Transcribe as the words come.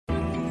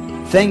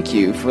Thank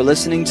you for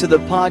listening to the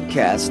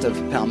podcast of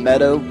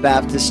Palmetto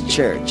Baptist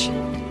Church.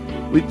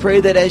 We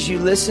pray that as you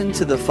listen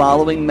to the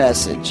following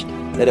message,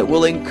 that it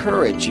will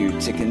encourage you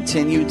to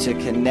continue to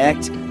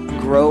connect,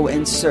 grow,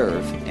 and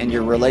serve in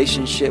your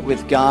relationship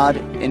with God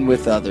and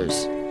with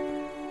others.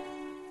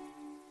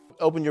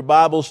 Open your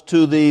Bibles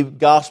to the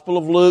Gospel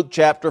of Luke,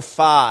 chapter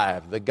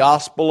 5. The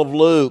Gospel of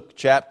Luke,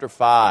 chapter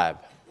 5.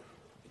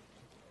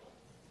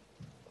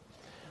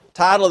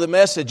 Title of the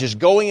message is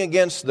Going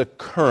Against the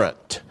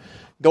Current.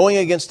 Going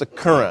Against the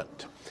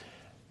Current.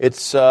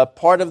 It's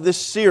part of this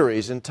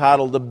series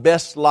entitled The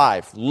Best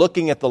Life,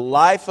 looking at the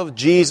life of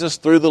Jesus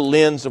through the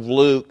lens of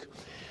Luke.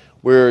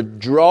 We're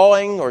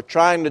drawing or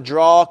trying to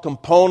draw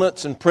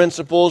components and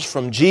principles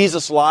from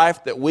Jesus'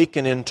 life that we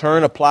can in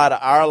turn apply to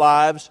our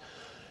lives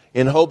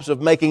in hopes of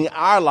making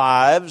our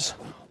lives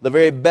the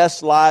very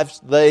best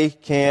lives they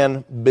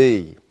can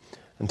be.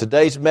 And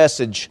today's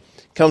message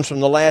comes from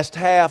the last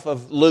half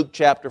of Luke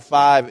chapter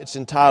 5. It's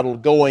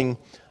entitled Going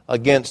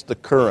Against the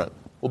Current.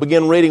 We'll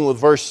begin reading with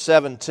verse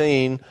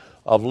 17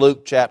 of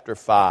Luke chapter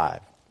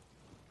 5.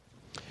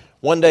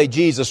 One day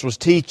Jesus was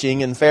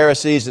teaching, and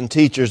Pharisees and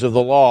teachers of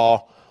the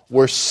law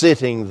were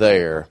sitting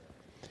there.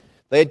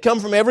 They had come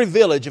from every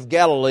village of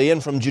Galilee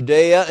and from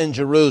Judea and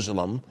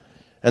Jerusalem,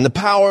 and the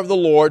power of the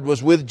Lord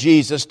was with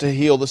Jesus to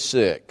heal the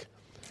sick.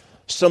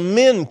 Some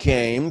men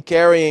came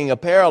carrying a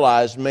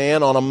paralyzed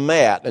man on a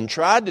mat and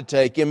tried to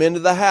take him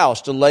into the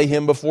house to lay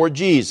him before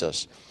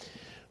Jesus.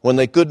 When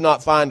they could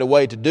not find a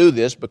way to do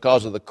this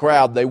because of the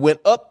crowd, they went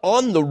up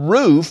on the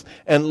roof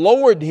and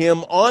lowered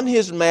him on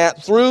his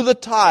mat through the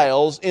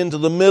tiles into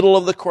the middle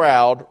of the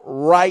crowd,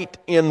 right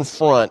in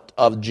front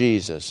of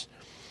Jesus.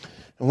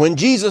 And when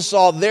Jesus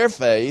saw their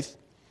faith,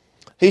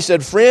 he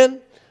said, "Friend,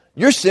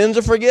 your sins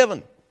are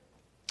forgiven."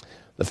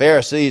 The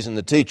Pharisees and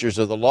the teachers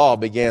of the law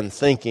began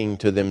thinking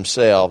to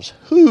themselves,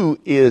 "Who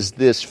is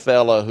this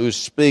fellow who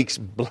speaks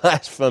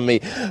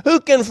blasphemy?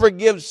 Who can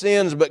forgive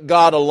sins but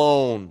God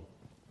alone?"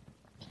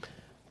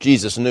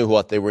 Jesus knew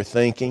what they were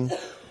thinking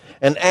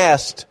and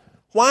asked,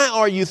 "Why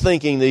are you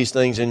thinking these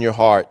things in your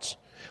hearts?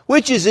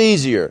 Which is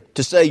easier,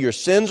 to say your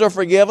sins are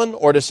forgiven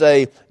or to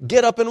say,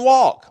 'Get up and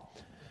walk'?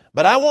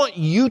 But I want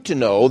you to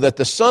know that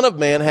the Son of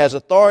Man has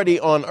authority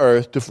on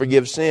earth to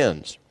forgive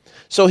sins."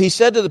 So he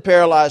said to the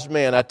paralyzed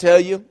man, "I tell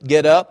you,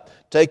 get up,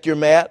 take your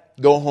mat,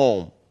 go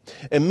home."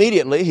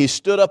 Immediately he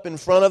stood up in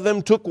front of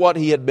them, took what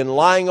he had been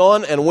lying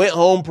on, and went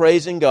home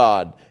praising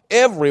God.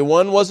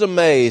 Everyone was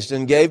amazed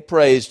and gave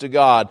praise to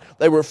God.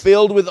 They were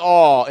filled with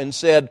awe and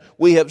said,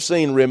 "We have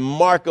seen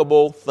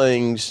remarkable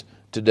things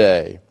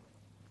today."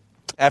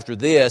 After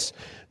this,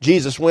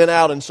 Jesus went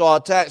out and saw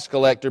a tax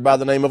collector by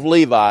the name of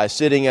Levi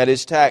sitting at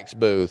his tax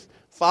booth.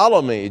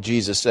 "Follow me,"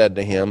 Jesus said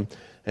to him.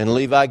 And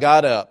Levi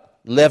got up,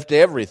 left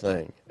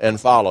everything, and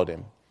followed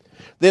him.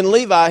 Then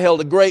Levi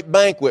held a great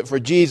banquet for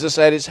Jesus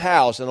at his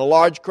house, and a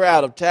large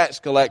crowd of tax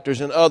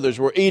collectors and others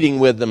were eating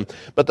with them.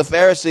 But the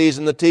Pharisees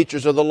and the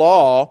teachers of the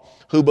law,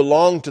 who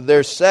belonged to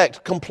their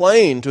sect,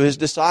 complained to his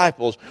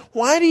disciples,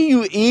 "Why do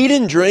you eat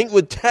and drink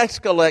with tax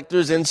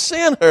collectors and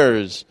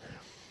sinners?"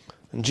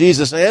 And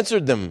Jesus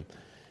answered them,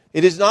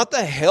 "It is not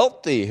the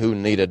healthy who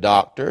need a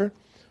doctor,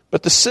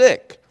 but the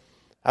sick.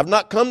 I've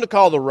not come to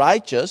call the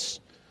righteous,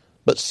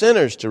 but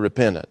sinners to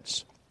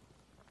repentance."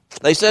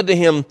 They said to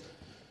him,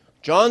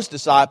 "John's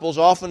disciples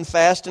often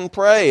fast and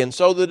pray, and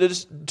so do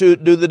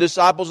the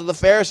disciples of the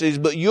Pharisees,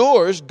 but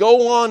yours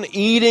go on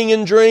eating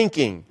and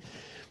drinking."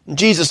 And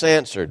Jesus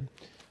answered,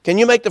 "Can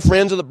you make the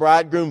friends of the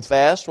bridegroom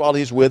fast while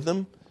he's with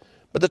them?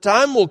 But the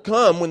time will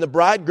come when the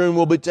bridegroom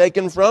will be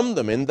taken from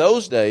them. In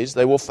those days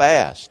they will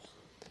fast."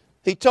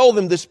 He told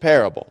them this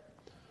parable.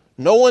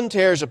 "No one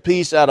tears a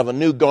piece out of a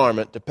new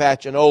garment to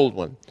patch an old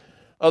one.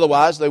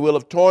 Otherwise they will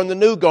have torn the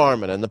new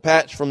garment, and the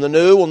patch from the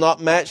new will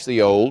not match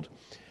the old.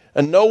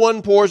 And no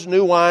one pours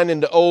new wine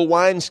into old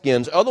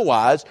wineskins.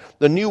 Otherwise,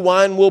 the new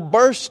wine will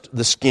burst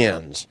the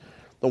skins.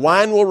 The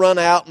wine will run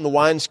out, and the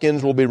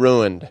wineskins will be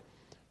ruined.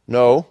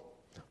 No,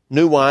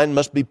 new wine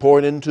must be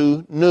poured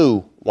into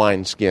new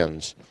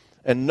wineskins.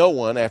 And no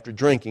one, after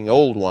drinking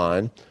old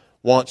wine,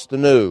 wants the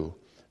new.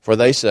 For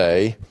they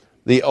say,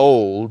 the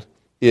old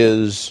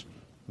is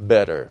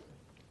better."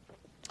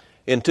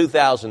 In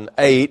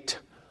 2008,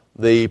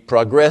 the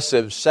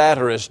progressive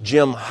satirist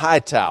Jim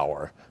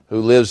Hightower, who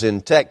lives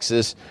in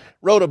Texas,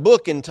 wrote a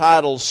book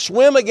entitled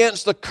 "Swim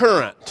Against the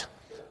Current."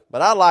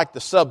 But I like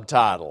the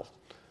subtitle,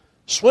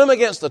 "Swim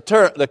Against the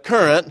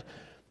Current,"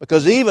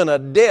 because even a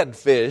dead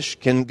fish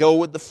can go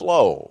with the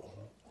flow.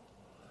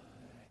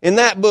 In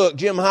that book,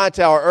 Jim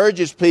Hightower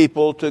urges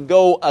people to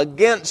go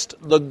against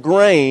the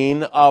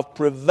grain of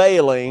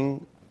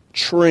prevailing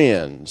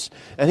trends.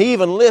 And he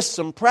even lists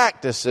some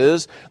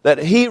practices that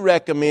he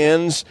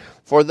recommends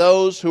for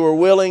those who are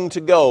willing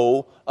to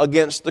go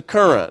against the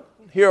current.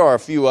 Here are a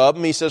few of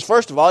them. He says,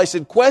 first of all, he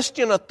said,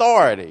 question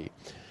authority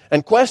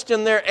and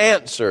question their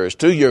answers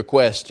to your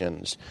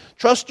questions.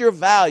 Trust your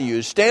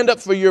values. Stand up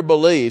for your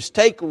beliefs.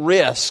 Take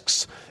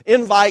risks.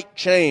 Invite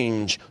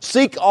change.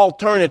 Seek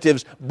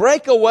alternatives.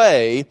 Break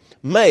away.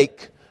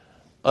 Make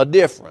a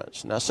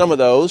difference. Now, some of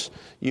those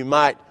you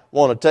might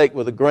want to take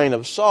with a grain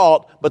of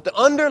salt, but the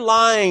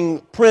underlying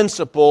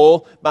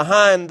principle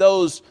behind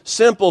those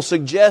simple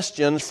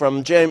suggestions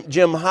from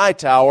Jim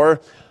Hightower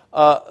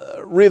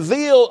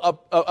reveal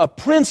a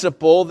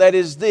principle that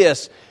is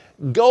this: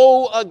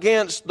 go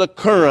against the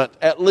current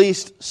at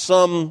least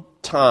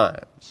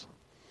sometimes.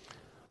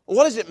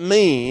 What does it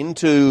mean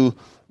to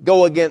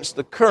go against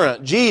the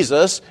current?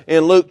 Jesus,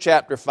 in Luke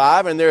chapter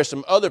 5, and there are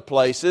some other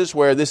places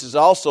where this is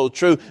also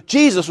true,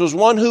 Jesus was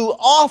one who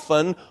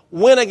often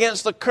went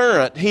against the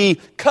current. He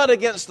cut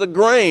against the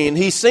grain.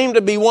 He seemed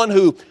to be one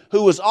who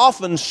was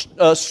often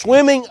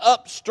swimming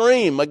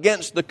upstream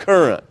against the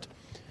current.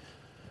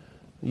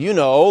 You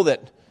know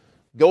that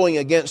going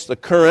against the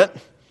current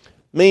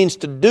means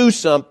to do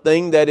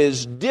something that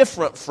is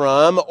different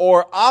from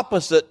or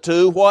opposite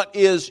to what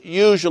is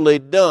usually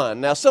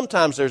done. Now,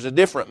 sometimes there's a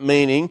different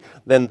meaning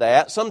than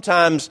that.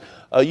 Sometimes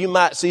you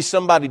might see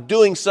somebody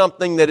doing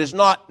something that is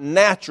not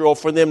natural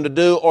for them to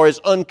do or is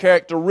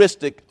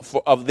uncharacteristic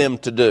of them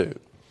to do.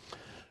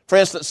 For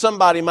instance,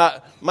 somebody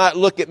might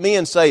look at me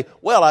and say,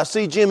 well, I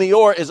see Jimmy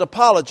Orr is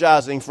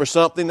apologizing for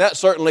something. That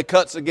certainly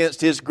cuts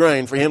against his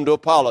grain for him to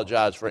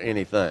apologize for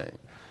anything.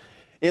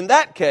 In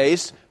that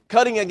case,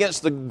 cutting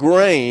against the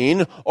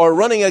grain or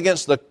running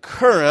against the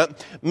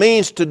current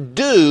means to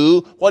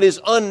do what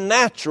is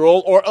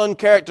unnatural or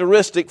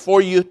uncharacteristic for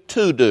you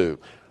to do.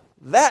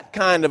 That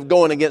kind of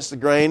going against the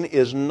grain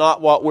is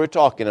not what we're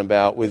talking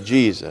about with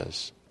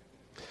Jesus.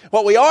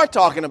 What we are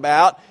talking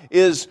about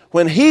is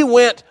when He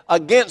went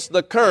against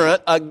the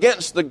current,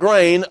 against the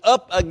grain,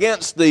 up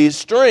against the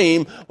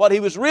stream, what He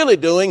was really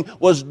doing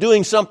was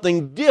doing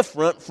something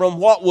different from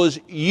what was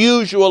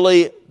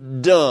usually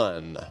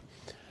done.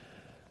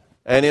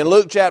 And in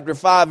Luke chapter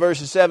 5,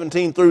 verses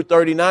 17 through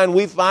 39,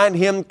 we find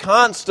Him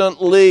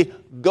constantly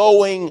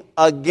going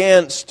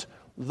against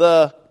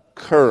the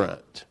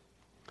current.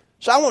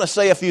 So I want to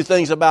say a few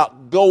things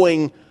about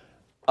going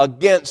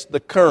against the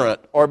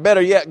current, or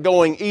better yet,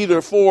 going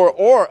either for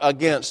or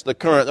against the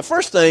current. The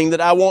first thing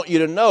that I want you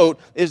to note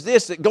is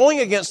this, that going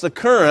against the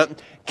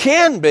current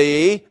can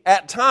be,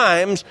 at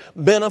times,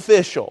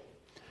 beneficial.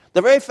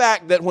 The very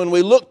fact that when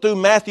we look through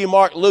Matthew,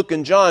 Mark, Luke,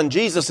 and John,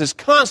 Jesus is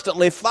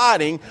constantly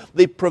fighting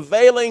the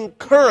prevailing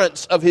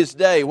currents of His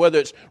day, whether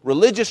it's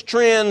religious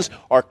trends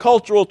or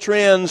cultural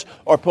trends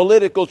or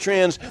political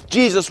trends.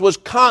 Jesus was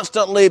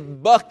constantly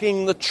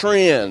bucking the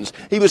trends.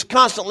 He was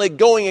constantly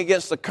going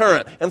against the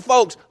current. And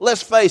folks,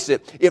 let's face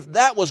it, if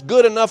that was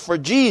good enough for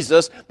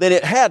Jesus, then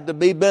it had to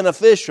be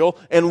beneficial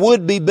and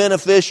would be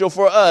beneficial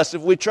for us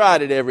if we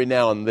tried it every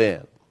now and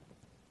then.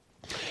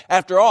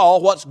 After all,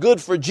 what's good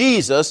for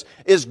Jesus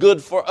is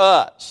good for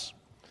us.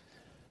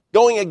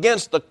 Going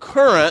against the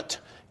current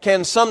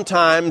can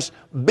sometimes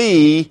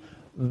be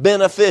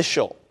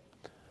beneficial.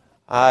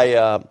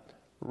 I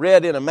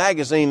read in a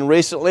magazine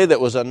recently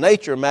that was a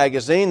nature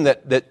magazine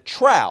that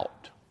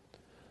trout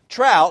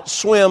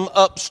swim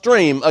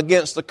upstream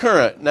against the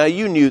current. Now,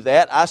 you knew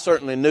that. I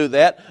certainly knew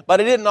that. But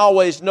I didn't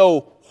always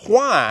know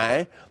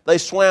why they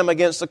swam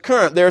against the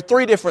current. There are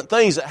three different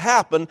things that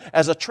happen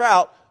as a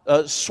trout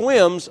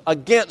swims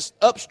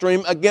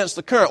upstream against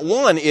the current.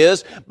 One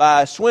is,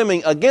 by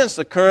swimming against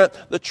the current,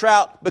 the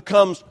trout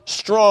becomes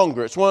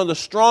stronger. It's one of the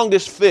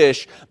strongest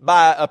fish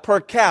by per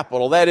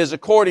capita. That is,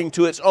 according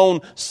to its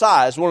own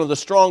size, one of the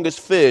strongest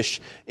fish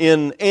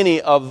in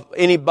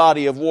any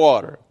body of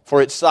water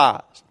for its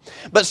size.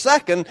 But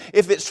second,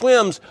 if it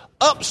swims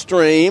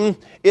upstream,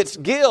 its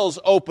gills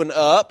open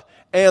up,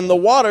 and the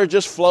water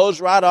just flows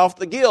right off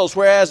the gills.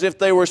 Whereas if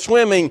they were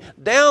swimming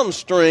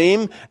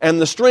downstream and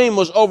the stream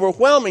was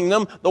overwhelming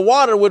them, the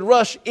water would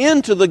rush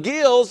into the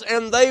gills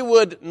and they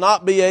would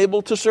not be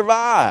able to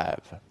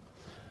survive.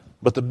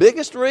 But the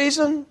biggest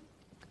reason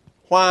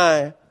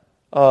why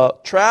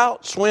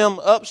trout swim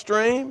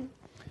upstream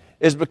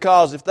is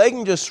because if they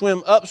can just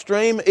swim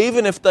upstream,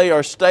 even if they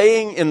are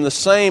staying in the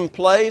same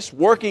place,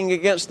 working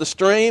against the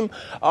stream,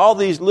 all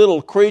these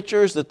little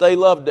creatures that they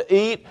love to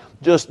eat,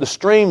 the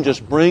stream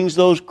just brings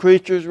those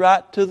creatures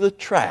right to the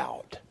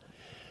trout.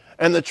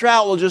 And the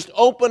trout will just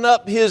open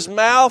up his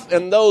mouth,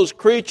 and those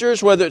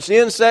creatures, whether it's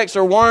insects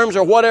or worms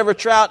or whatever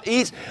trout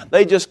eats,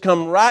 they just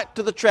come right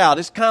to the trout.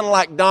 It's kind of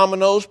like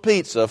Domino's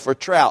Pizza for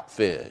trout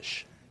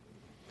fish.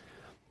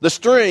 The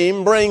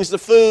stream brings the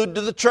food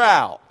to the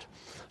trout.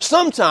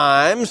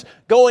 Sometimes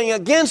going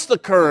against the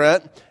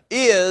current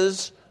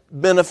is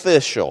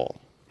beneficial.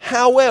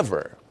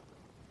 However,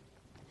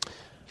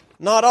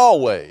 not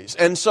always.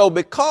 And so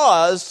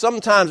because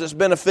sometimes it's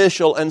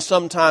beneficial and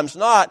sometimes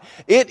not,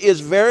 it is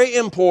very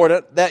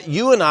important that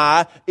you and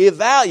I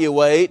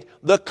evaluate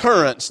the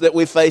currents that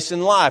we face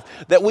in life,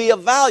 that we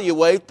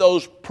evaluate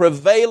those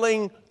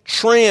prevailing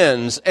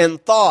trends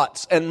and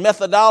thoughts and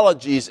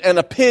methodologies and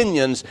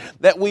opinions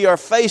that we are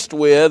faced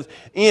with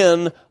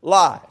in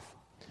life.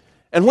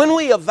 And when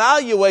we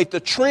evaluate the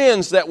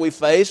trends that we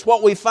face,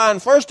 what we find,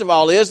 first of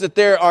all, is that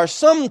there are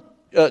some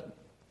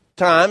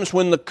times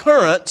when the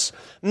currents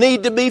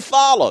need to be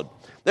followed.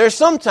 There are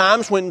some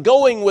times when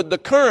going with the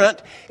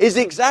current is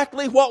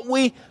exactly what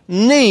we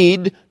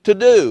need to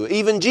do.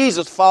 Even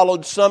Jesus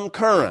followed some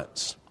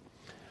currents.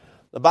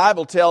 The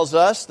Bible tells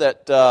us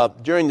that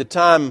during the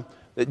time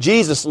that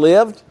Jesus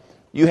lived,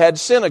 you had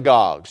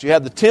synagogues. You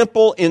had the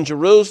temple in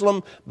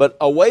Jerusalem, but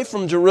away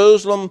from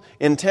Jerusalem,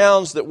 in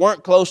towns that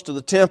weren't close to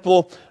the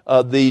temple,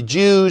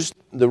 the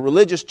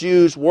religious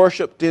Jews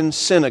worshiped in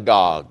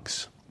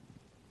synagogues.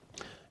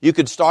 You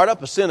could start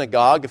up a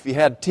synagogue if you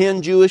had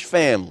 10 Jewish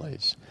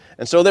families.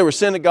 And so there were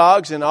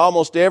synagogues in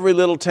almost every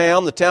little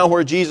town. The town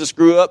where Jesus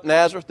grew up,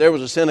 Nazareth, there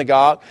was a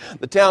synagogue.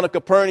 The town of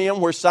Capernaum,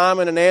 where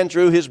Simon and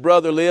Andrew, his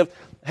brother, lived,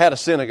 had a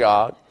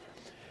synagogue.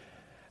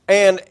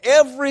 And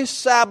every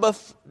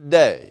Sabbath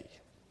day,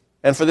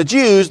 and for the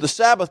Jews, the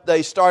Sabbath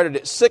day started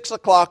at 6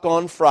 o'clock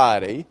on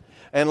Friday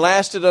and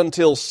lasted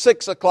until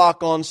 6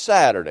 o'clock on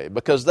Saturday,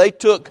 because they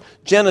took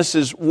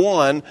Genesis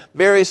 1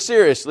 very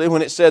seriously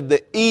when it said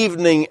the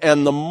evening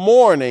and the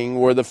morning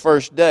were the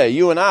first day.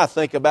 You and I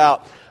think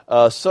about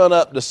sun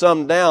up to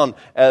sundown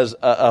as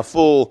a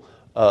full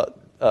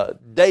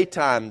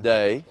daytime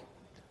day,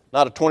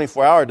 not a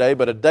 24-hour day,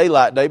 but a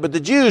daylight day. But the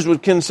Jews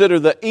would consider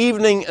the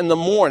evening and the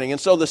morning. And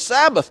so the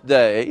Sabbath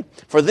day,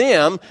 for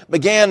them,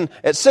 began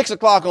at 6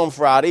 o'clock on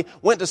Friday,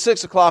 went to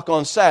 6 o'clock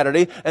on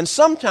Saturday, and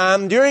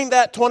sometime during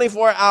that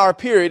 24-hour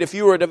period, if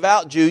you were a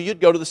devout Jew, you'd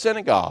go to the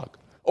synagogue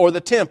or the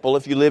temple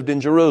if you lived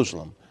in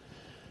Jerusalem.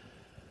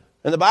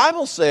 And the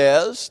Bible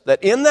says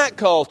that in that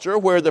culture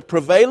where the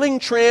prevailing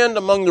trend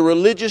among the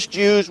religious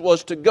Jews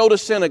was to go to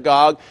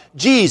synagogue,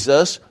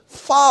 Jesus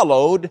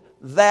followed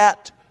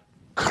that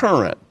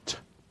current.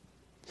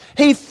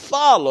 He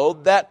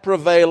followed that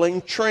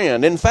prevailing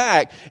trend. In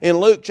fact, in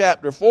Luke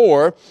chapter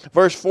 4,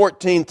 verse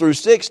 14 through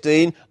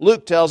 16,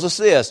 Luke tells us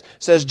this. It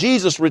says,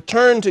 Jesus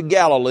returned to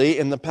Galilee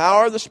in the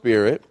power of the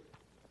Spirit,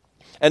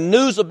 and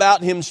news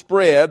about him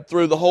spread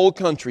through the whole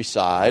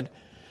countryside.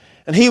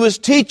 And he was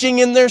teaching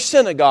in their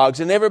synagogues,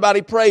 and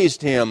everybody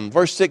praised him.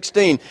 Verse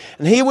 16,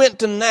 and he went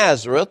to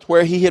Nazareth,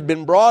 where he had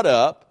been brought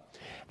up,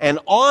 and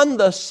on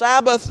the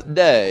Sabbath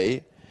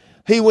day,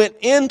 he went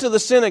into the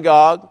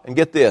synagogue, and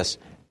get this,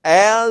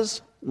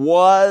 as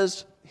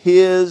was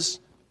his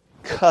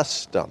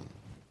custom.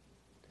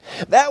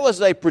 That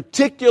was a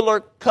particular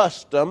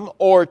custom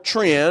or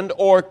trend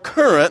or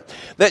current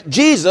that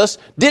Jesus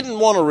didn't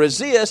want to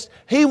resist.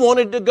 He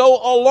wanted to go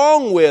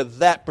along with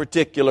that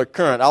particular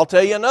current. I'll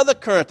tell you another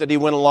current that he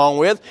went along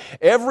with.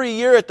 Every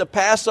year at the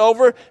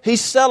Passover, he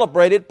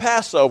celebrated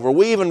Passover.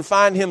 We even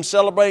find him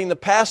celebrating the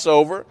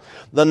Passover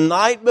the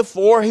night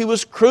before he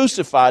was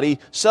crucified. He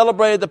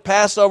celebrated the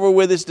Passover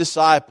with his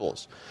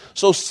disciples.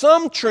 So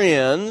some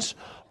trends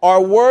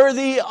are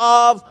worthy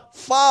of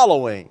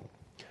following.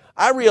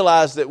 I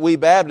realize that we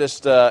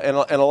Baptists and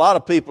a lot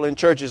of people in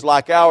churches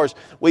like ours,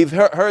 we've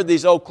heard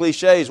these old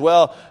cliches.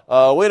 Well,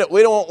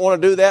 we don't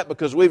want to do that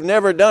because we've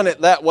never done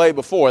it that way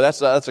before.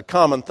 That's a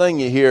common thing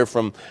you hear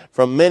from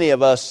many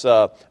of us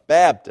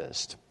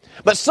Baptists.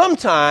 But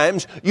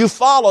sometimes you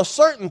follow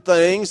certain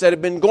things that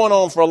have been going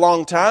on for a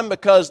long time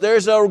because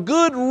there's a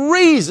good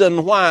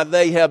reason why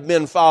they have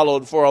been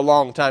followed for a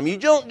long time. You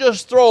don't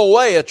just throw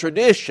away a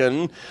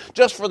tradition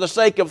just for the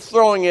sake of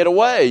throwing it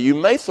away. You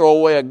may throw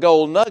away a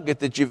gold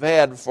nugget that you've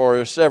had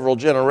for several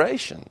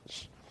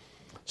generations.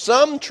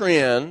 Some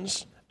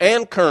trends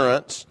and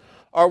currents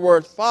are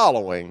worth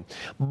following,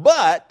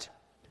 but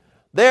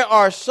there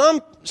are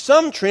some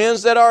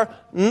trends that are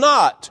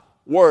not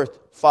worth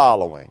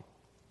following.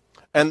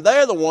 And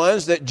they're the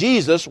ones that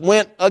Jesus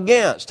went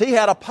against. He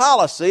had a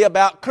policy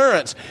about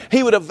currents.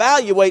 He would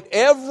evaluate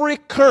every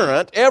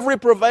current, every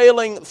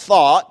prevailing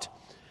thought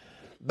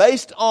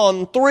based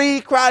on three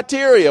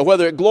criteria: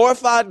 whether it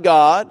glorified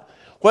God,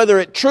 whether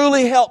it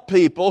truly helped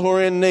people who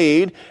are in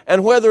need,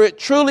 and whether it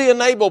truly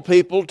enabled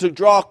people to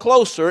draw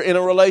closer in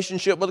a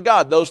relationship with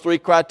God. Those three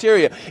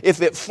criteria.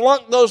 If it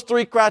flunked those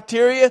three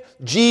criteria,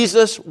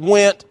 Jesus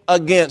went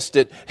against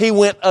it. He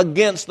went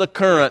against the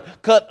current,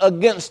 cut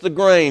against the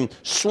grain,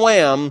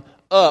 swam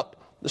up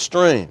the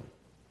stream.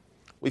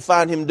 We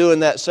find him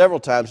doing that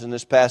several times in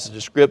this passage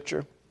of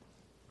Scripture.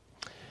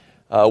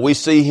 We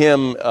see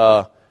him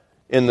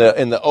in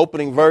the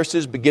opening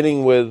verses,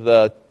 beginning with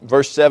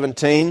verse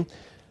 17.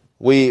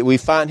 We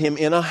find him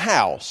in a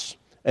house,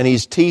 and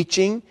he's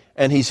teaching,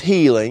 and he's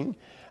healing,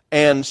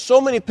 and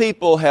so many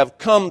people have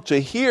come to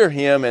hear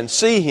him and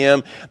see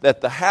him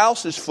that the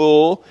house is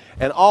full,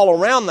 and all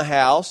around the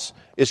house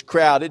is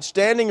crowded,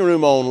 standing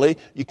room only.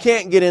 You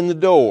can't get in the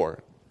door.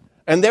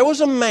 And there was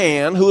a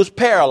man who was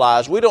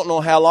paralyzed. We don't know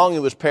how long he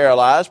was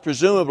paralyzed,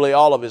 presumably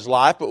all of his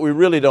life, but we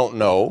really don't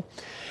know.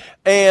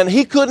 And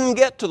he couldn't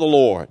get to the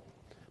Lord.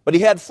 But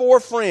he had 4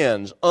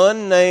 friends,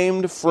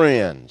 unnamed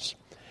friends.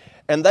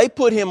 And they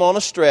put him on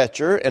a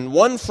stretcher, and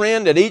one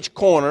friend at each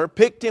corner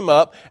picked him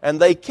up, and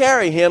they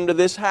carry him to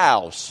this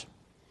house.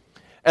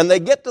 And they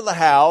get to the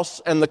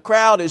house, and the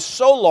crowd is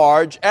so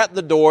large at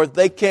the door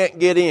they can't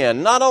get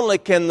in. Not only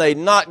can they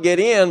not get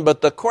in,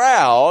 but the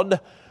crowd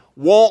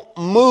won't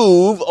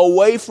move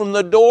away from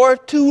the door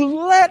to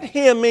let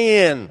him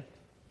in.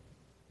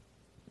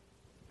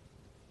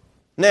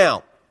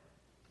 Now,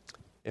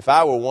 if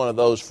I were one of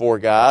those 4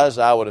 guys,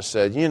 I would have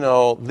said,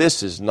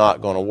 this is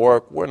not going to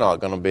work. We're not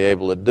going to be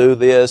able to do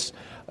this.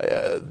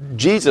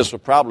 Jesus will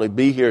probably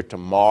be here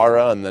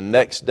tomorrow and the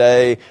next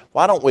day.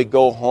 Why don't we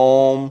go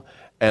home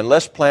and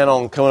let's plan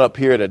on coming up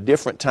here at a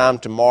different time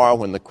tomorrow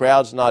when the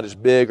crowd's not as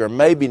big, or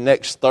maybe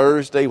next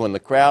Thursday when the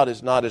crowd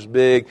is not as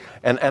big.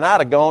 And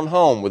I'd have gone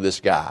home with this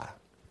guy.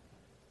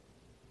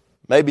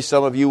 Maybe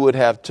some of you would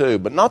have too,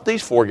 but not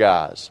these four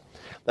guys.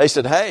 They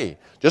said, hey,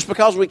 just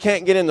because we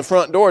can't get in the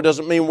front door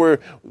doesn't mean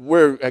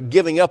we're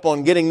giving up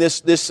on getting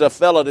this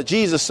fellow to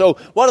Jesus. So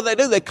what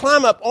do? They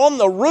climb up on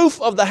the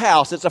roof of the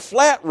house. It's a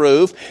flat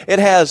roof. It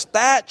has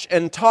thatch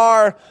and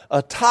tar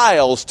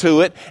tiles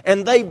to it,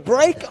 and they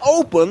break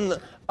open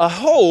a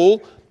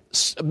hole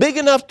big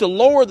enough to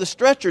lower the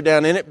stretcher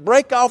down in it,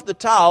 break off the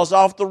tiles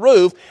off the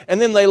roof, and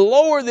then they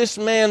lower this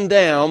man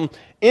down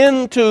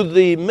into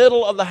the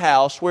middle of the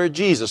house where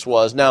Jesus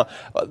was. Now,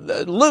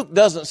 Luke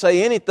doesn't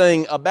say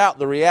anything about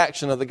the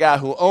reaction of the guy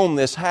who owned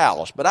this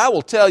house, but I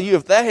will tell you,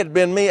 if that had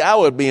been me, I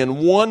would be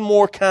in one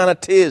more kind of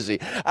tizzy.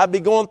 I'd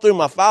be going through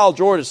my file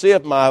drawer to see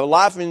if my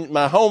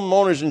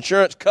homeowner's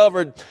insurance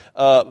covered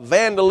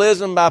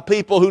vandalism by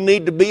people who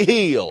need to be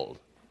healed.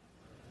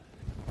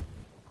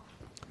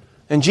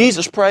 And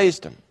Jesus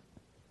praised him.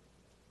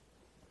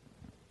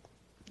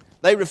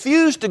 They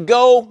refused to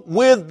go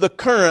with the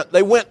current.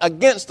 They went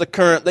against the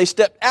current. They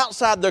stepped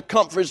outside their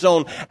comfort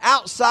zone,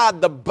 outside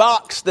the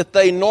box that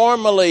they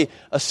normally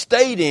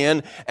stayed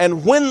in.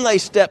 And when they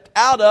stepped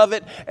out of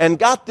it and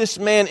got this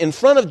man in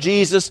front of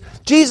Jesus,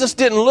 Jesus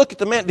didn't look at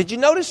the man. Did you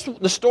notice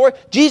the story?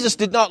 Jesus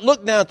did not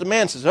look down at the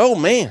man and says, oh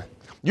man,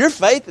 your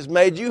faith has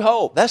made you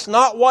whole. That's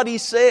not what he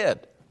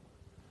said.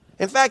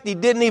 In fact, he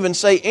didn't even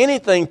say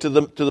anything to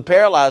the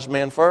paralyzed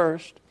man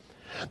first.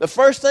 The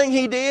first thing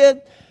he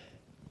did,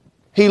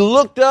 he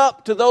looked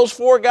up to those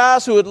four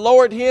guys who had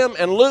lowered him,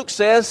 and Luke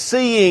says,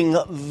 seeing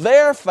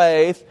their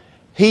faith,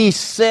 he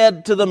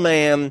said to the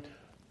man,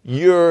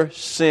 your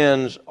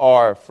sins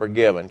are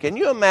forgiven. Can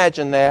you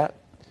imagine that?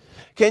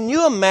 Can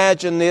you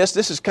imagine this?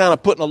 This is kind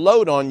of putting a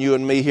load on you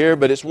and me here,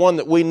 but it's one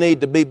that we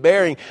need to be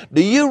bearing.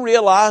 Do you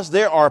realize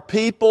there are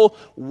people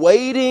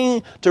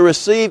waiting to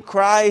receive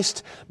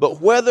Christ,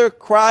 but whether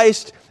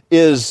Christ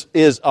is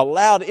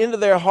allowed into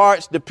their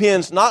hearts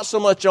depends not so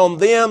much on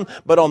them,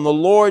 but on the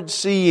Lord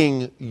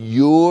seeing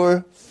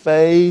your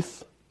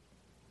faith?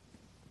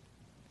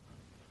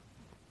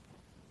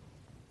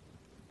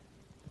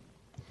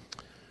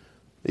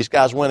 These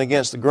guys went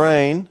against the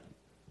grain,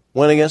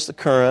 went against the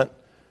current,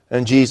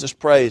 and Jesus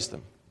praised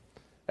them.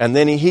 And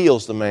then he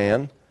heals the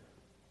man.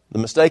 The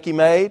mistake he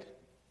made,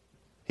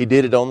 he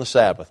did it on the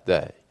Sabbath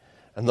day.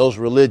 And those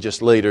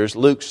religious leaders,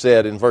 Luke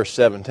said in verse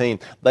 17,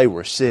 they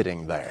were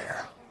sitting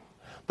there.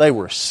 They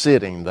were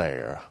sitting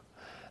there.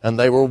 And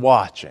they were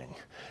watching.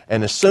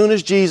 And as soon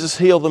as Jesus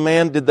healed the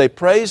man, did they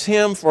praise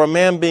him for a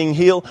man being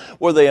healed?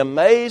 Were they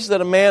amazed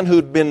that a man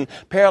who'd been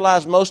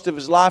paralyzed most of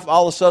his life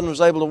all of a sudden was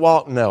able to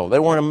walk? No, they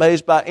weren't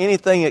amazed by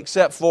anything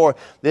except for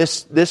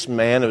this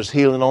man who was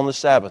healing on the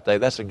Sabbath day.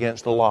 That's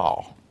against the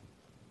law.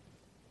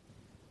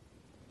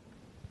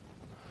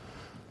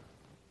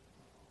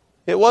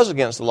 It was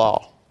against the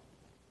law.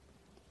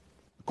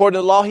 According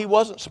to the law, he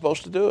wasn't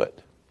supposed to do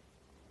it.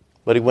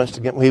 But he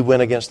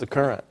went against the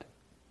current.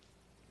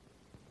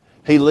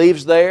 He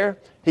leaves there.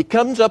 He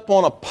comes up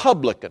on a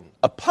publican.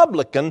 A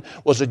publican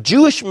was a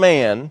Jewish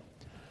man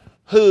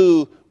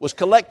who was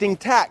collecting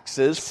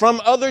taxes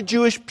from other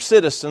Jewish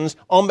citizens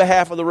on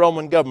behalf of the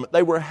Roman government.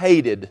 They were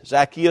hated.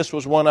 Zacchaeus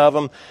was one of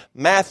them.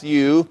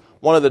 Matthew,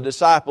 one of the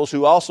disciples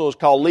who also is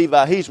called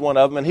Levi, he's one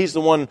of them, and he's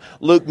the one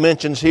Luke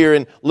mentions here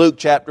in Luke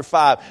chapter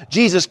 5.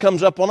 Jesus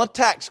comes up on a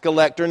tax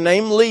collector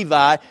named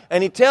Levi,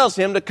 and he tells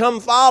him to come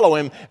follow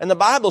him. And the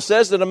Bible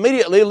says that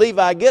immediately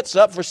Levi gets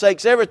up,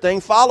 forsakes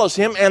everything, follows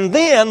him, and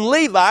then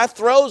Levi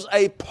throws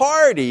a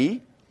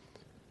party,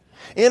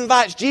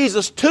 invites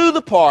Jesus to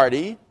the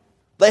party.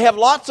 They have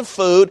lots of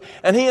food,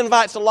 and he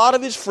invites a lot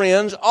of his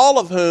friends, all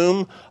of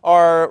whom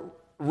are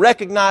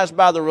recognized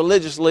by the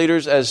religious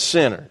leaders as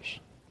sinners.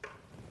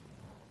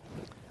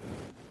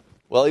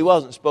 Well, he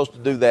wasn't supposed to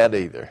do that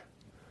either.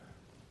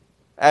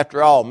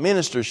 After all,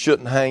 ministers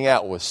shouldn't hang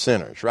out with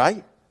sinners,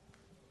 right?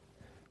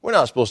 We're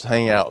not supposed to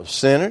hang out with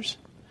sinners.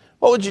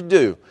 What would you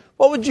do?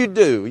 What would you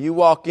do? You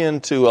walk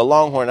into a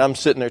Longhorn, I'm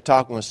sitting there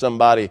talking with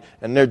somebody,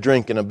 and they're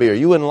drinking a beer.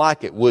 You wouldn't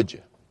like it, would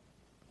you?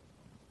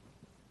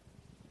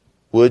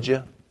 Would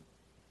you?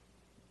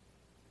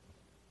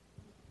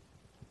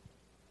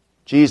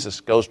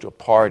 Jesus goes to a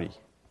party.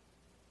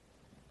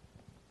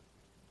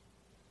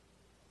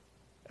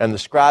 And the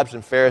scribes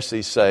and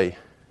Pharisees say,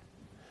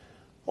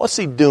 what's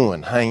he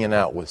doing hanging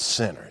out with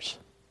sinners?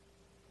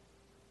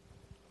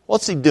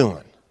 What's he doing?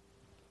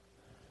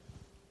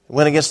 It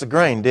went against the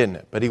grain, didn't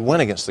it? But he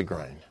went against the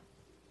grain.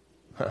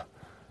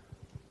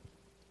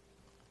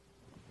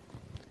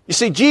 You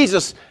see,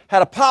 Jesus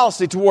had a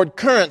policy toward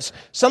currents.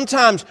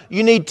 Sometimes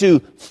you need to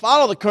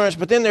follow the currents,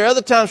 but then there are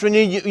other times when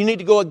you need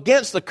to go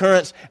against the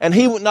currents. And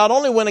he not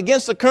only went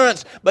against the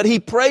currents, but he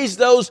praised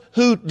those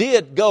who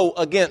did go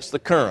against the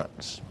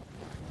currents.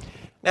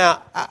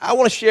 Now, I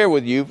want to share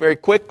with you very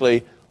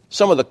quickly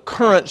some of the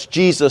currents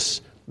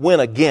Jesus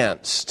went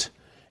against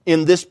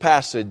in this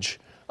passage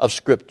of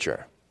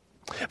Scripture.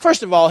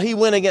 First of all, he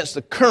went against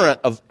the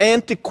current of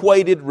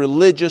antiquated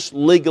religious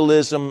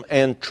legalism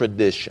and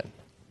tradition.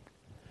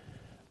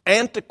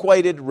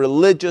 Antiquated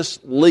religious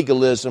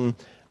legalism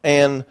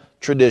and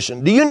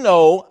tradition. Do you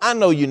know, I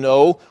know you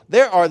know,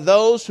 there are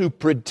those who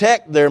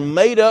protect their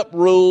made-up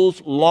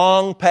rules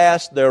long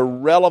past their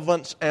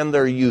relevance and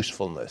their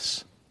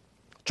usefulness.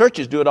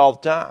 Churches do it all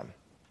the time.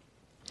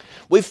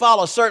 We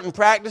follow certain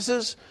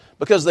practices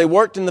because they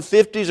worked in the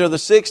 50s or the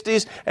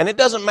 60s, and it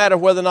doesn't matter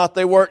whether or not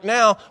they work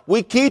now.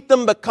 We keep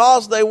them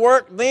because they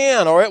worked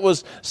then, or it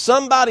was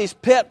somebody's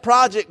pet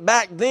project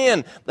back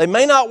then. They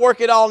may not work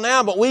at all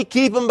now, but we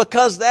keep them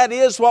because that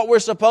is what we're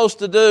supposed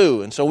to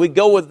do. And so we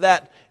go with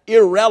that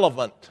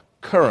irrelevant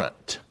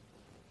current.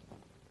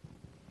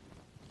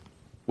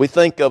 We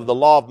think of the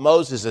law of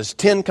Moses as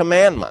 10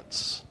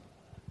 commandments.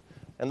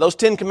 And those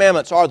 10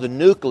 commandments are the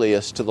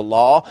nucleus to the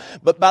law.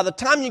 But by the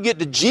time you get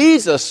to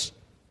Jesus'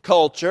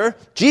 culture,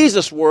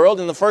 Jesus' world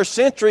in the first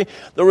century,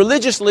 the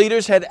religious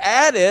leaders had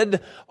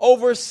added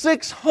over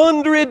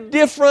 600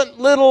 different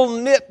little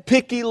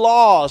nitpicky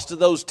laws to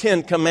those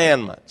 10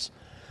 commandments.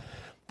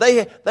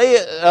 They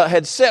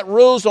had set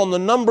rules on the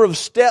number of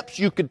steps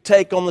you could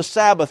take on the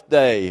Sabbath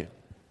day.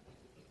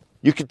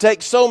 You could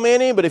take so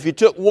many, but if you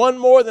took one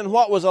more than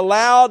what was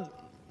allowed,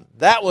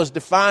 that was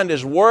defined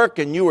as work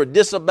and you were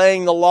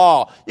disobeying the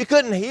law. You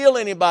couldn't heal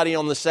anybody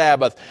on the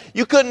Sabbath.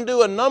 You couldn't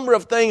do a number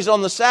of things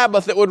on the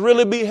Sabbath that would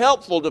really be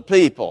helpful to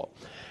people.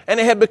 And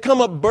it had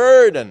become a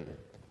burden.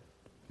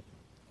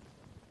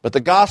 But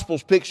the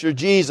Gospels picture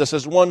Jesus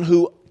as one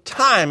who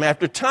time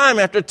after time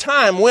after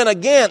time went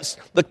against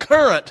the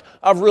current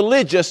of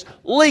religious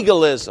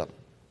legalism.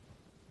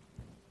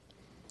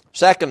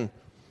 Second,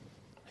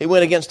 he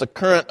went against the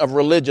current of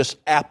religious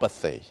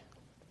apathy.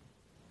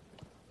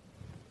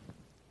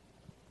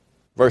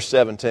 Verse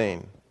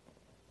 17.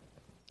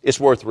 It's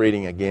worth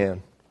reading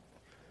again.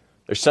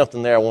 There's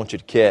something there I want you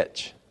to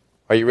catch.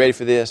 Are you ready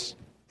for this?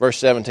 Verse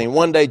 17.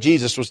 One day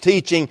Jesus was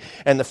teaching,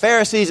 and the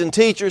Pharisees and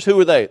teachers, who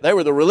were they? They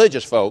were the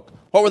religious folk.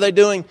 What were they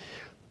doing?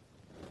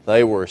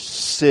 They were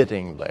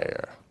sitting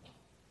there.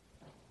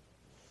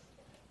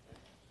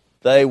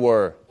 They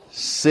were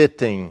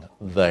sitting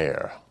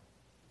there.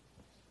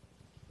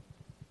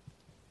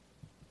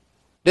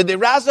 Did they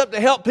rise up to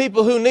help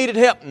people who needed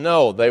help?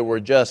 No, they were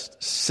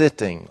just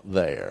sitting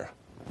there.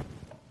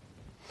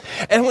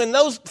 And when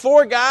those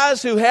 4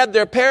 guys who had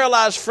their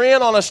paralyzed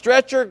friend on a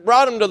stretcher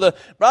brought him to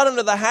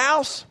the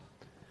house,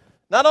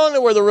 not only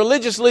were the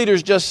religious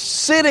leaders just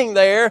sitting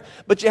there,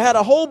 but you had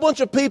a whole bunch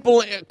of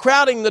people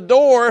crowding the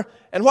door,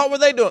 and what were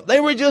they doing? They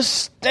were just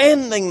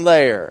standing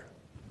there.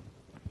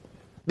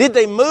 Did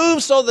they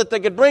move so that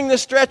they could bring the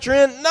stretcher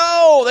in?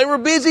 No, they were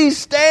busy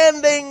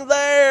standing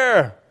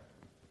there.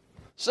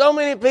 So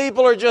many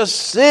people are just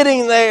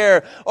sitting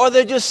there, or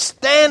they're just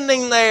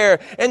standing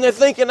there, and they're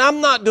thinking, I'm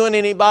not doing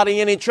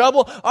anybody any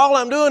trouble. All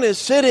I'm doing is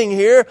sitting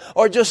here,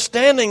 or just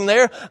standing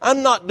there.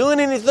 I'm not doing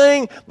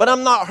anything, but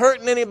I'm not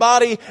hurting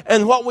anybody.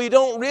 And what we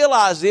don't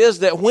realize is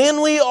that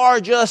when we are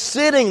just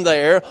sitting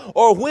there,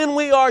 or when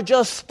we are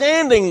just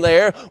standing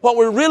there, what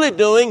we're really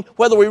doing,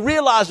 whether we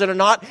realize it or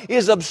not,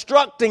 is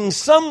obstructing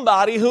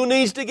somebody who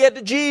needs to get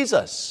to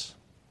Jesus.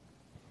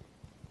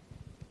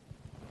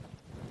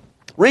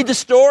 Read the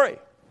story.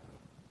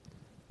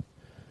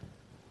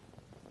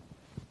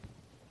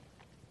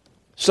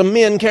 Some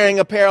men carrying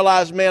a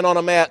paralyzed man on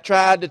a mat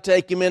tried to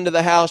take him into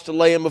the house to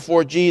lay him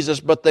before Jesus,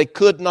 but they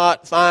could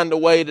not find a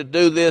way to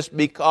do this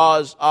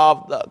because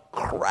of the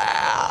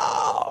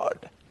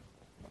crowd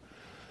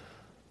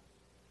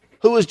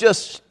who was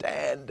just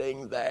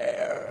standing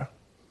there.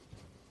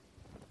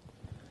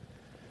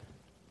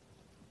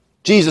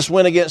 Jesus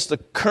went against the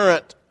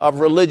current of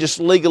religious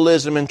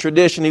legalism and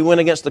tradition. He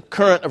went against the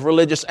current of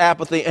religious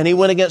apathy, and he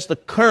went against the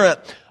current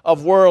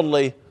of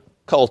worldly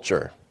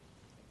culture.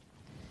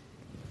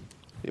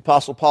 The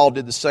Apostle Paul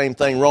did the same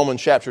thing. Romans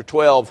chapter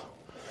 12,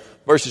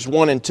 verses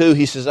 1 and 2,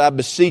 he says, I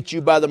beseech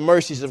you by the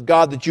mercies of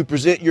God that you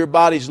present your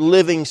bodies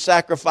living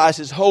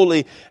sacrifices,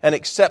 holy and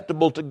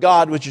acceptable to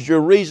God, which is your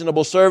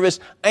reasonable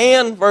service.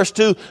 And, verse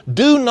 2,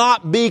 do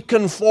not be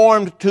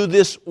conformed to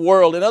this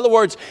world. In other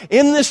words,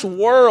 in this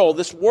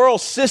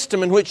world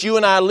system in which you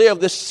and I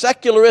live, this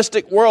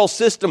secularistic world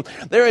system,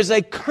 there is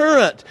a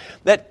current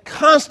that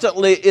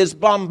constantly is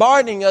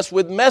bombarding us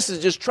with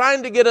messages,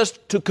 trying to get us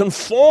to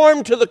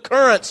conform to the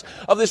currents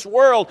of this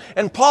world.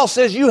 And Paul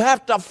says you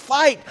have to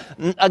fight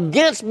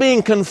against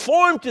being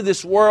conformed to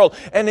this world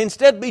and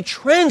instead be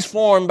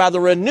transformed by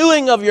the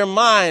renewing of your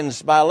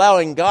minds, by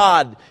allowing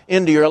God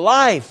into your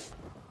life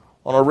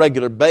on a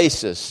regular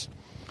basis.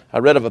 I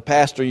read of a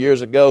pastor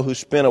years ago who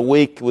spent a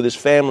week with his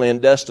family in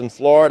Destin,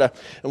 Florida,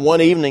 and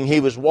one evening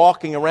he was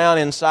walking around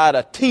inside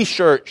a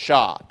T-shirt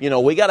shop. You know,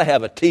 we got to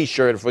have a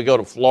T-shirt if we go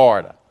to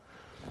Florida.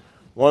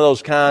 One of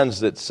those kinds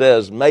that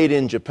says made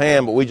in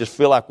Japan, but we just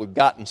feel like we've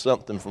gotten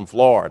something from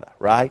Florida,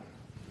 right?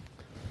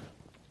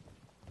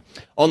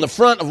 On the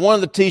front of one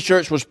of the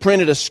t-shirts was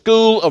printed a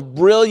school of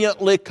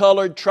brilliantly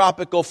colored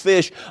tropical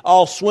fish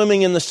all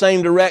swimming in the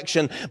same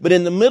direction. But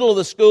in the middle of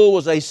the school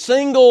was a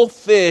single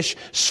fish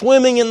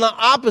swimming in the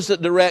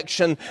opposite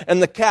direction.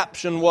 And the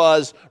caption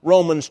was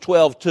Romans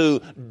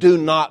 12:2, do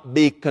not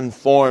be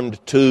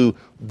conformed to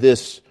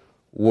this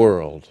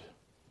world.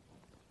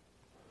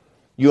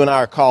 You and I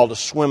are called to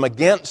swim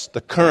against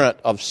the current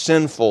of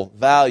sinful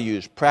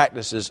values,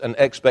 practices, and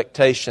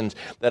expectations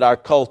that our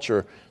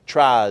culture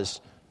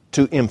tries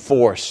to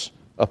enforce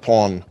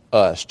upon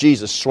us.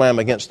 Jesus swam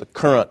against the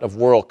current of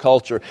world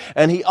culture,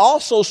 and he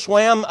also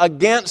went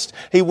against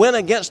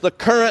the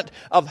current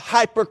of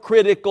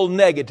hypercritical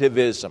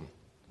negativism.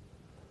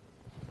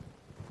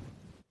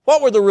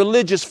 What were the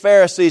religious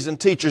Pharisees and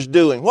teachers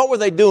doing? What were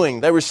they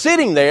doing? They were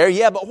sitting there,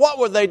 but what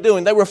were they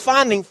doing? They were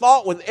finding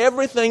fault with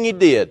everything he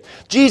did.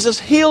 Jesus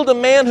healed a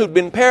man who'd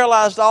been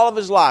paralyzed all of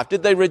his life.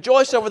 Did they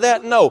rejoice over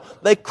that? No.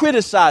 They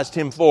criticized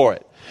him for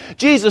it.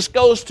 Jesus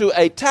goes to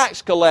a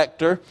tax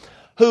collector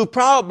who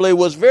probably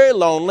was very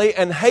lonely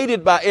and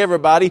hated by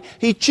everybody.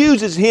 He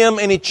chooses him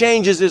and he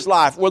changes his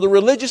life. Were the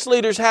religious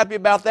leaders happy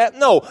about that?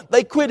 No.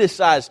 They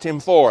criticized him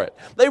for it.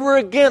 They were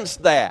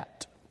against that.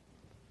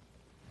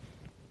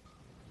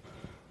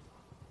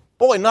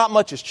 Boy, not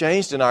much has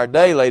changed in our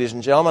day, ladies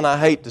and gentlemen. I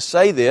hate to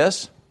say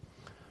this,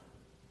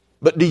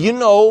 but do you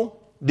know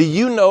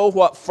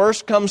what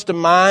first comes to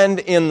mind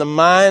in the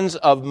minds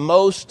of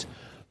most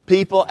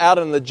people out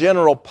in the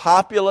general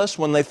populace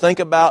when they think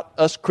about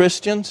us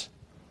Christians?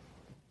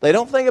 They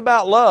don't think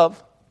about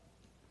love.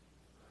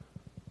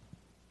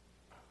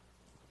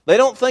 They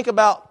don't think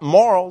about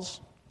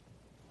morals.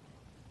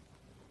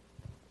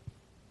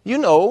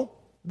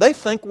 They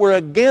think we're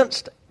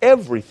against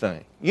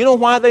everything. You know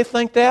why they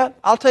think that?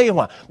 I'll tell you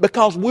why.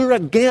 Because we're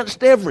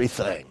against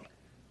everything.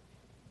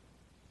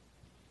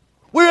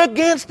 We're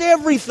against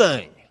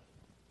everything.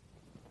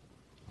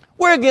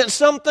 We're against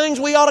some things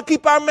we ought to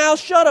keep our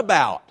mouths shut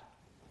about.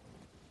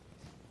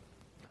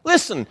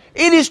 Listen,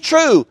 it is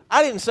true.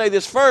 I didn't say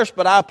this first,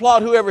 but I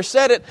applaud whoever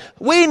said it.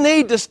 We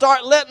need to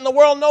start letting the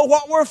world know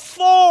what we're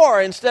for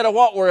instead of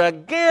what we're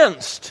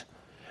against.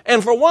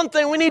 And for one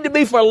thing, we need to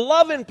be for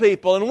loving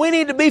people, and we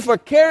need to be for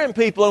caring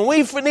people, and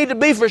we need to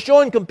be for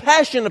showing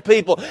compassion to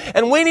people,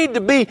 and we need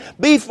to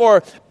be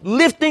for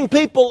lifting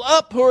people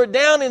up who are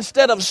down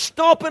instead of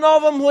stomping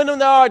on them when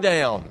they are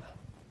down.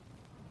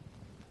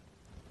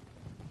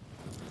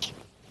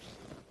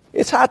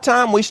 It's high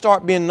time we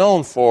start being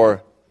known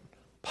for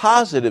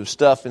positive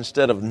stuff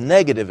instead of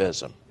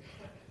negativism.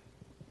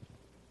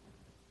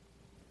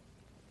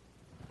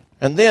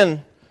 And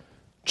then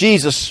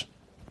Jesus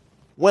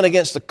went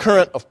against the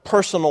current of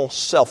personal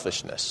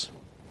selfishness.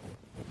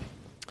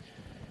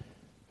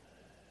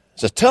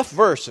 It's a tough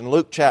verse in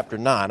Luke chapter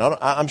 9.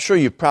 I'm sure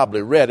you've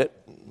probably read it.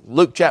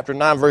 Luke chapter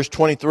 9, verse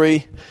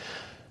 23.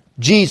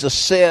 Jesus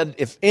said,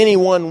 if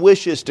anyone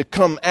wishes to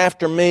come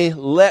after me,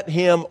 let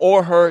him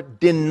or her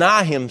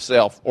deny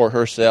himself or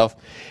herself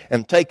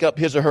and take up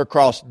his or her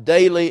cross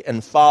daily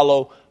and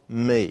follow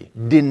me.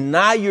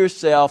 Deny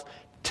yourself,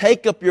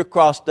 take up your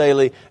cross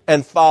daily,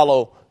 and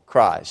follow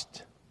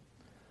Christ.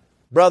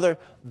 Brother,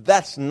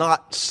 that's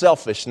not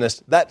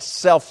selfishness. That's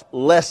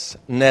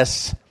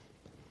selflessness.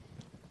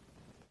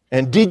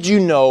 And did you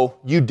know,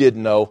 you did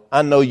know,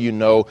 I know you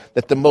know,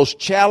 that the most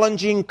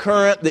challenging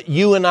current that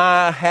you and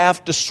I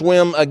have to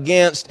swim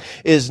against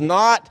is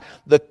not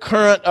the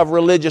current of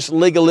religious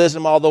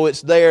legalism, although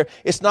it's there.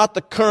 It's not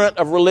the current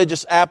of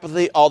religious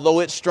apathy, although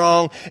it's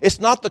strong.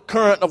 It's not the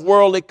current of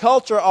worldly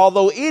culture,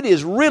 although it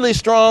is really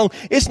strong.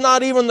 It's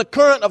not even the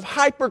current of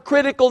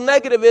hypercritical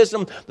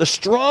negativism. The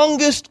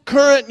strongest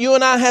current you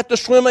and I have to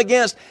swim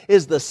against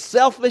is the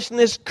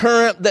selfishness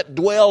current that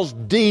dwells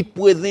deep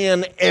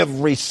within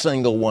every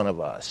single one of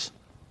us.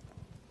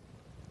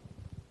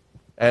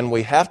 And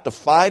we have to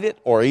fight it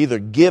or either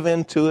give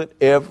into it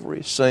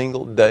every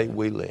single day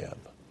we live.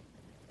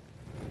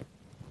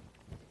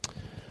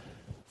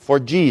 For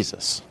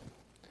Jesus,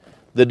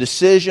 the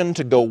decision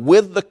to go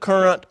with the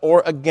current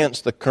or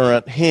against the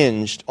current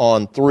hinged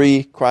on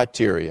three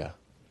criteria.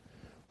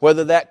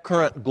 Whether that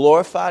current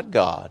glorified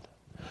God,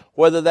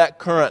 whether that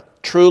current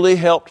truly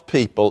helped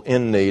people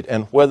in need,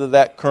 and whether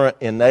that current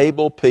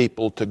enabled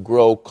people to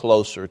grow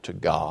closer to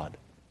God.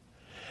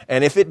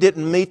 And if it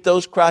didn't meet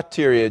those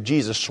criteria,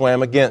 Jesus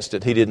swam against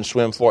it. He didn't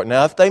swim for it.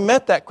 Now, if they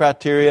met that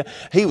criteria,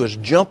 he was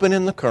jumping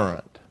in the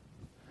current.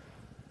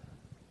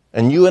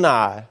 And you and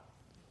I,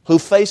 who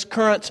face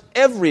currents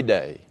every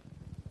day,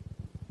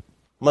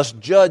 must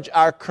judge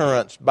our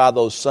currents by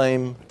those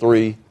same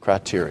three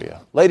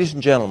criteria. Ladies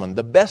and gentlemen,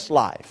 the best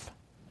life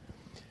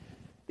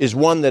is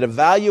one that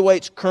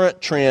evaluates current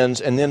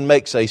trends and then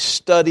makes a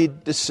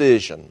studied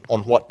decision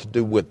on what to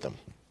do with them.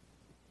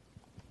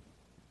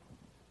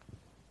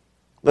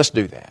 Let's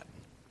do that.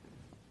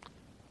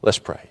 Let's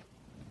pray.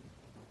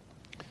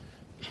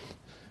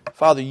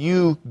 Father,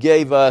 you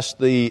gave us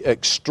the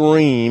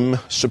extreme,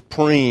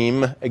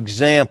 supreme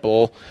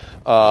example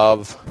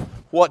of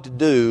what to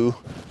do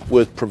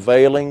with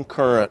prevailing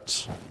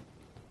currents.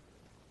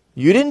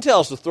 You didn't tell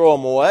us to throw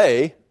them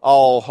away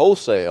all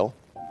wholesale.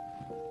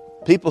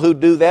 People who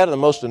do that are the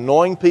most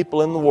annoying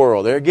people in the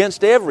world. They're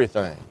against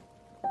everything.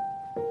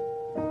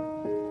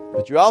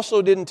 But you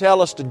also didn't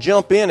tell us to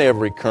jump in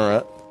every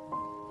current.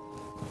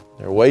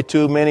 There are way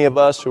too many of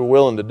us who are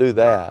willing to do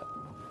that.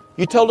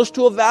 You told us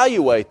to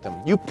evaluate them.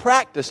 You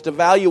practiced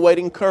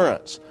evaluating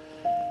currents.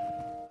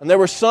 And there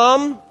were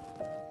some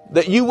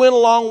that you went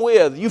along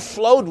with. You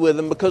flowed with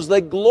them because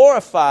they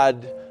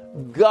glorified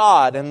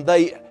God and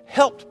they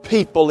helped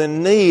people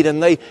in need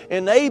and they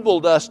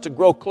enabled us to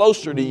grow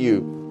closer to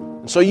you.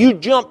 And so you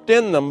jumped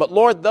in them. But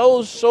Lord,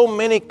 those so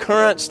many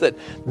currents that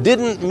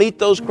didn't meet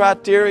those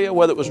criteria,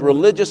 whether it was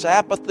religious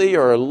apathy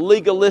or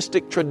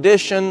legalistic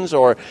traditions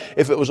or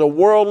if it was a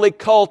worldly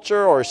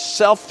culture or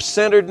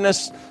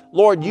self-centeredness,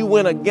 Lord, you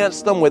went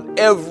against them with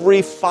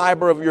every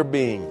fiber of your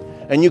being.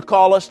 And you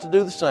call us to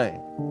do the same.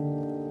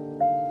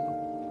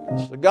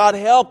 So God,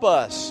 help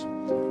us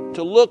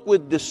to look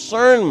with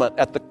discernment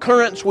at the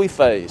currents we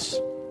face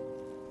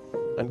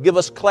and give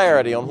us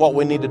clarity on what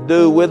we need to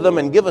do with them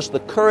and give us the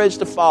courage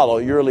to follow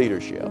your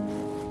leadership.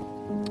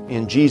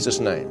 In Jesus'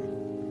 name,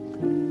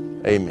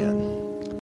 amen.